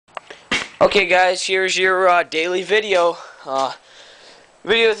Okay guys, here's your daily video.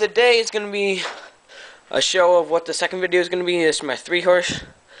 Video of the day is going to be a show of what the second video is going to be. This is my 3-horse.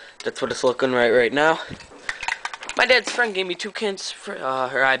 That's what it's looking right now. My dad's friend gave me 2 cans,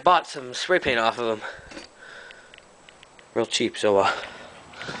 or I bought some spray paint off of him. Real cheap, so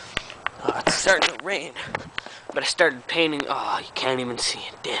it's starting to rain. But I started painting. Oh, you can't even see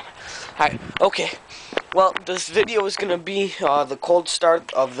it. Damn. Alright, okay. Well, this video is going to be the cold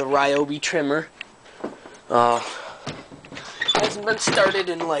start of the ryobi trimmer. Hasn't been started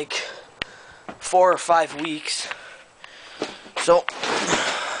in like 4 or 5 weeks. So,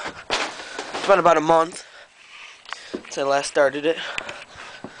 it's been about a month since I last started it.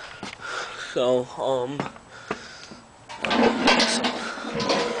 So,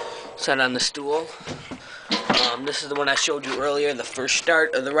 set on the stool. This is the one I showed you earlier, the first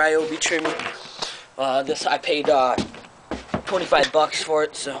start of the ryobi trimmer. This I paid $25 for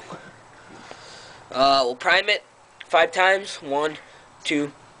it, so we'll prime it 5 times. 1,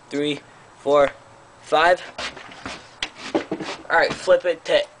 2, 3, 4, 5. Alright, flip it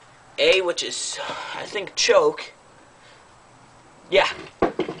to A, which is, I think, choke. Yeah.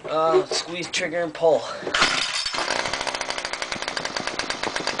 Squeeze trigger and pull.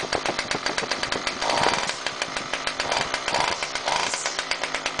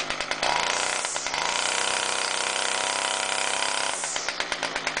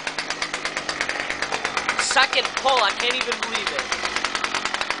 Second pull, I can't even believe it.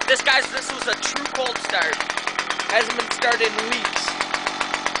 This was a true cold start. Hasn't been started in weeks.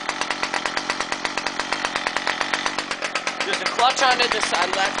 There's a clutch on it. That's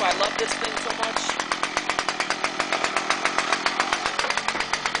why I love this thing so much.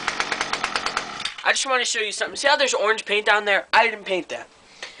 I just want to show you something. See how there's orange paint down there? I didn't paint that.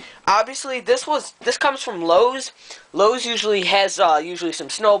 Obviously, this comes from Lowe's. Lowe's usually has some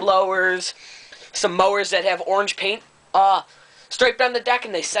snow blowers, some mowers that have orange paint striped on the deck,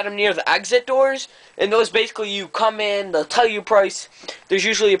 and they set them near the exit doors. And those, basically, you come in, they'll tell you price. There's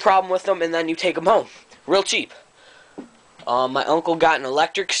usually a problem with them, and then you take them home. Real cheap. My uncle got an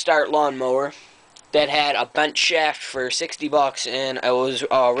electric start lawnmower that had a bent shaft for $60, and it was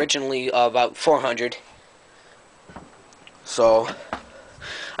originally about $400. So,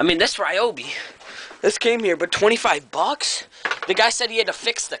 I mean, this ryobi, this came here, but $25? The guy said he had to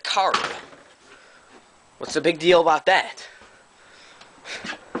fix the carb. What's the big deal about that?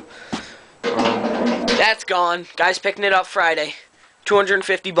 That's gone. Guy's picking it up Friday.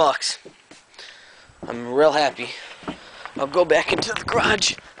 $250. I'm real happy. I'll go back into the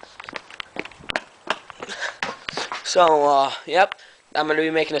garage. So, yep. I'm going to be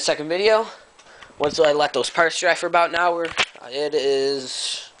making a second video. Once I let those parts dry for about an hour. It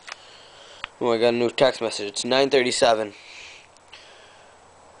is... Oh, I got a new text message. It's 9:37.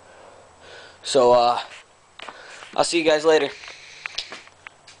 So, I'll see you guys later.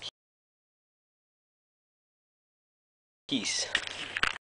 Peace.